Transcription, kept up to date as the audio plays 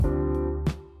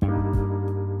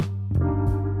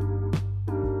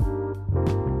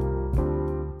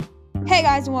Hey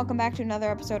guys, and welcome back to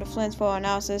another episode of Flint's Full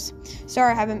Analysis.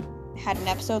 Sorry I haven't had an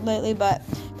episode lately, but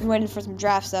been waiting for some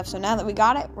draft stuff. So now that we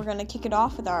got it, we're going to kick it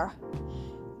off with our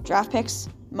draft picks,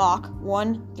 mock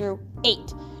 1 through 8.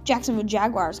 Jacksonville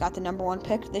Jaguars got the number 1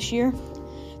 pick this year.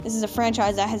 This is a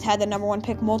franchise that has had the number 1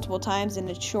 pick multiple times in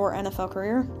its short NFL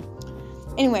career.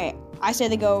 Anyway, I say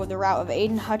they go the route of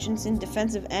Aiden Hutchinson,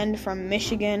 defensive end from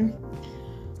Michigan.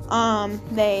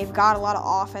 They've got a lot of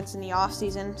offense in the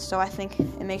offseason, so I think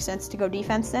it makes sense to go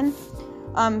defense then.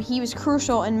 He was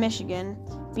crucial in Michigan,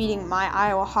 beating my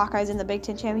Iowa Hawkeyes in the Big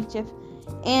Ten Championship,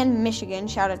 and Michigan,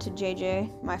 shout out to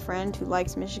JJ, my friend who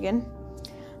likes Michigan,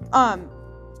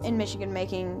 in Michigan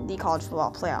making the college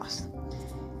football playoffs.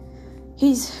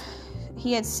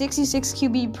 He had 66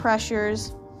 QB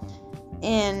pressures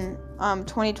in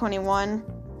 2021,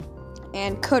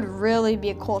 and could really be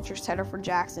a culture setter for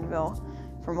Jacksonville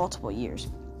for multiple years.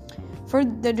 For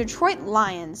the Detroit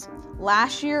Lions,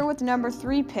 last year with the number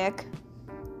 3 pick,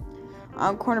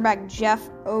 cornerback Jeff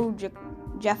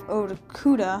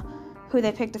Okudah, who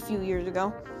they picked a few years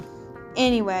ago.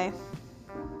 Anyway,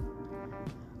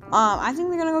 I think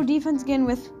they're going to go defense again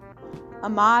with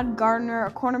Ahmad Gardner,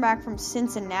 a cornerback from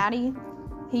Cincinnati.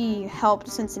 He helped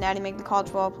Cincinnati make the college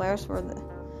football playoffs for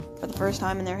the first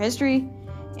time in their history.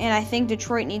 And I think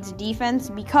Detroit needs defense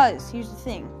because, here's the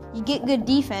thing, you get good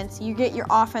defense, you get your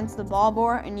offense the ball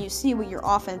more, and you see what your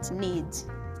offense needs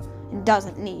and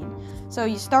doesn't need. So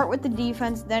you start with the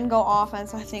defense, then go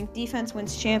offense. I think defense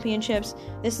wins championships.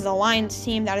 This is a Lions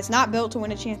team that is not built to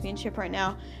win a championship right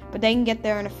now, but they can get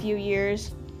there in a few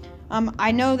years.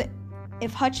 I know that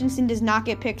if Hutchinson does not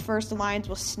get picked first, the Lions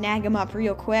will snag him up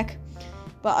real quick.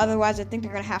 But otherwise, I think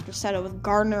they're going to have to settle with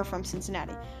Gardner from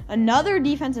Cincinnati. Another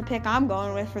defensive pick I'm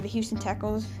going with for the Houston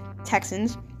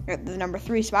Texans, at the number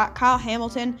 3 spot, Kyle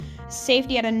Hamilton,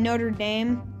 safety out of Notre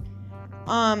Dame.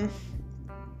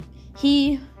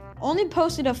 He only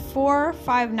posted a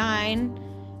 4.59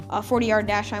 40-yard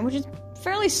dash time, which is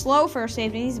fairly slow for a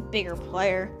safety. He's a bigger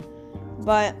player.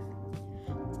 But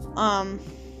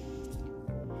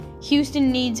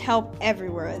Houston needs help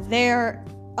everywhere. They're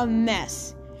a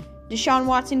mess. Deshaun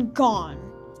Watson, gone.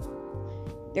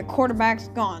 Their quarterback's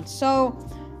gone. So,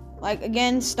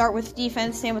 again, start with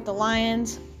defense, same with the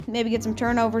Lions. Maybe get some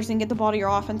turnovers and get the ball to your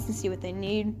offense and see what they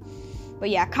need. But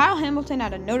yeah, Kyle Hamilton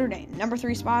out of Notre Dame, number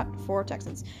 3 spot for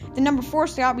Texans. The number 4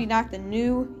 spot, we knocked the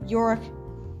New York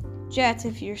Jets.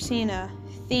 If you're seeing a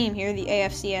theme here, the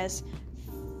AFC has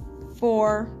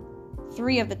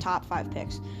 3 of the top 5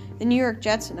 picks. The New York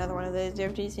Jets, another one of those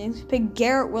AFC teams, picked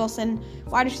Garrett Wilson,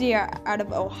 wide receiver out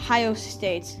of Ohio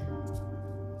State.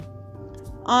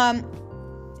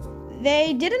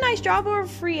 They did a nice job over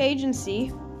free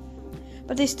agency,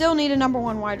 but they still need a number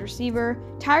 1 wide receiver.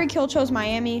 Tyreek Hill chose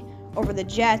Miami over the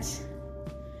Jets,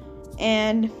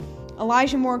 and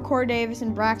Elijah Moore, Corey Davis,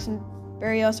 and Braxton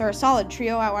Berrios are a solid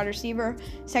trio at wide receiver.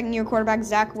 Second-year quarterback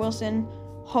Zach Wilson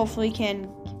hopefully can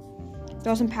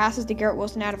throw some passes to Garrett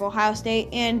Wilson out of Ohio State.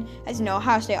 And as you know,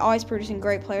 Ohio State always producing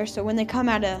great players. So when they come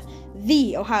out of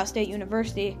the Ohio State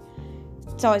University,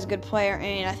 it's always a good player.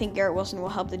 And I think Garrett Wilson will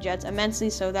help the Jets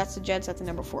immensely. So that's the Jets at the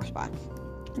number 4 spot.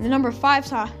 And the number 5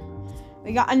 spot,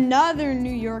 we got another New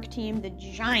York team, the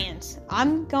Giants.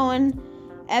 I'm going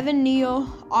Evan Neal,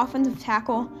 offensive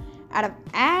tackle out of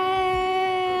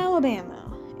Alabama.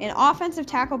 An offensive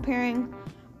tackle pairing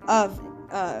of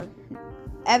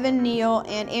Evan Neal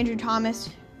and Andrew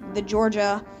Thomas, the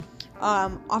Georgia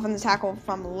offensive tackle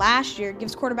from last year,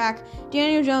 gives quarterback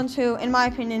Daniel Jones, who, in my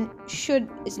opinion,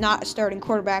 is not a starting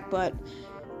quarterback, but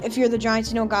if you're the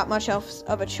Giants, you don't got much else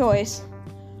of a choice.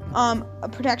 A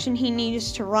protection he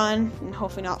needs to run and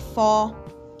hopefully not fall.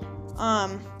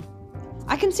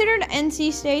 I considered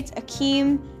NC State's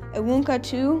Akeem Iwunka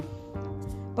too,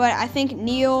 but I think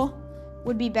Neal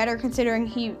would be better considering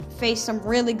he faced some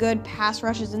really good pass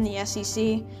rushes in the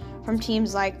SEC from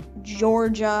teams like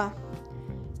Georgia,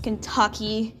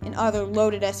 Kentucky, and other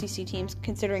loaded SEC teams,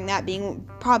 considering that being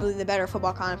probably the better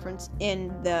football conference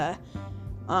in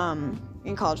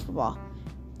college football.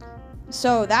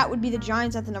 So that would be the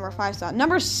Giants at the number 5 spot.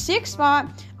 Number 6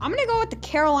 spot, I'm going to go with the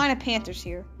Carolina Panthers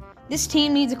here. This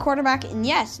team needs a quarterback, and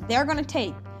yes, they're going to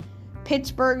take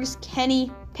Pittsburgh's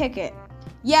Kenny Pickett.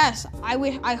 Yes,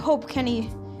 I hope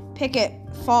Kenny Pickett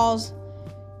falls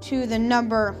to the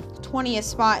number 20th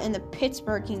spot and the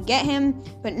Pittsburgh can get him.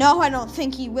 But no, I don't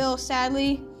think he will,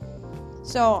 sadly.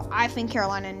 So I think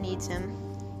Carolina needs him.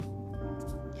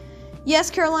 Yes,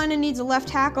 Carolina needs a left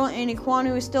tackle, and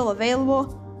Ekwonu is still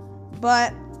available.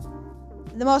 But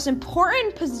the most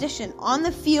important position on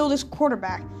the field is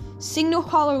quarterback. Signal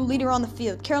caller leader on the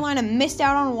field. Carolina missed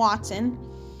out on Watson.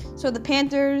 So the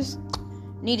Panthers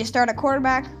need to start at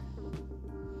quarterback.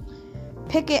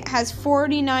 Pickett has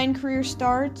 49 career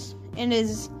starts and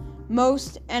is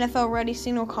most NFL-ready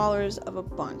signal callers of a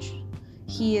bunch.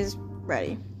 He is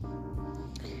ready.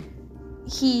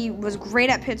 He was great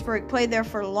at Pittsburgh, played there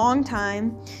for a long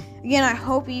time. Again, I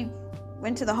hope he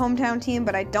went to the hometown team,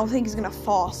 but I don't think he's going to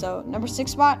fall. So, number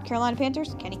 6 spot, Carolina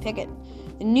Panthers, Kenny Pickett.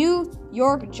 The New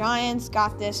York Giants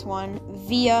got this one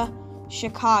via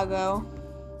Chicago.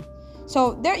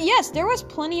 So, there was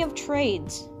plenty of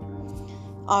trades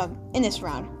in this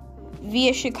round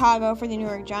via Chicago for the New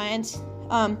York Giants.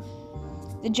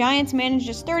 The Giants managed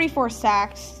just 34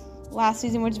 sacks last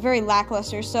season, which is very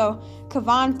lackluster. So,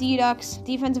 Kevon Thibodeaux,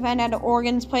 defensive end out of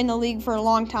Oregon, has played in the league for a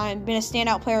long time, been a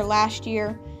standout player last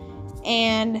year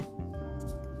and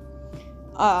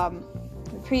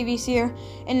the previous year.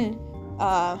 And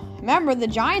remember, the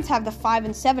Giants have the 5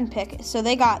 and 7 pick, so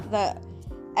they got the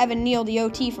Evan Neal, the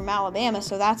OT from Alabama.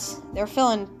 So they're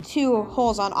filling 2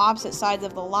 holes on opposite sides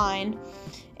of the line,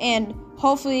 and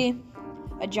hopefully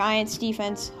a Giants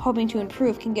defense, hoping to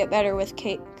improve, can get better with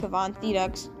Kevon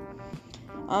Thibodeaux.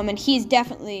 And he's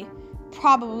definitely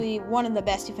probably one of the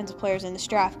best defensive players in this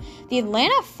draft. The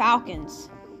Atlanta Falcons.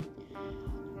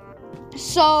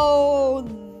 So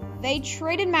they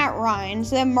traded Matt Ryan,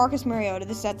 so they have Marcus Mariota.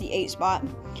 This is at the 8 spot.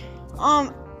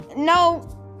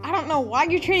 No, I don't know why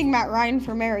you're trading Matt Ryan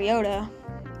for Mariota,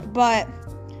 but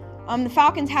the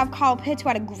Falcons have Kyle Pitts, who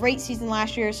had a great season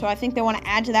last year, so I think they want to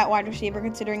add to that wide receiver,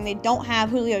 considering they don't have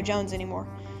Julio Jones anymore,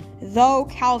 though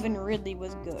Calvin Ridley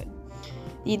was good.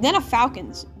 The Atlanta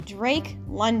Falcons, Drake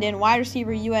London, wide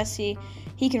receiver, USC.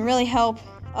 He can really help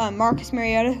Marcus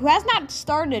Mariota, who has not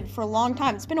started for a long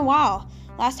time. It's been a while.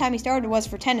 Last time he started was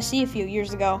for Tennessee a few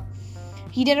years ago.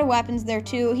 He did have weapons there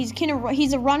too.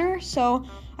 He's a runner, so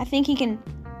I think he can.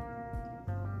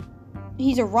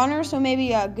 He's a runner, so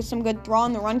maybe some good throw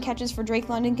on the run catches for Drake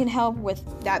London can help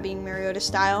with that being Mariota's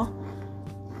style.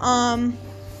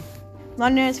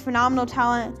 London is phenomenal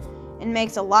talent and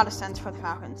makes a lot of sense for the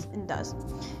Falcons, and does.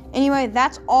 Anyway,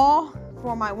 that's all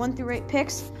for my 1 through 8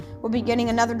 picks. We'll be getting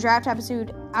another draft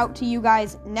episode out to you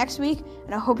guys next week,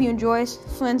 and I hope you enjoy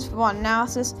Flynn's football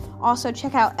analysis. Also,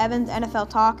 check out Evan's NFL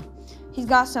Talk. He's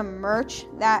got some merch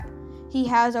that he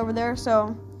has over there,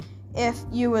 so if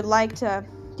you would like to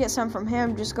get some from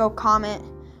him, just go comment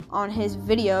on his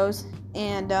videos,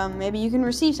 and maybe you can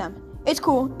receive some. It's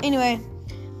cool. Anyway,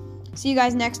 see you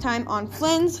guys next time on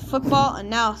Flynn's Football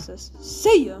Analysis.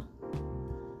 See ya!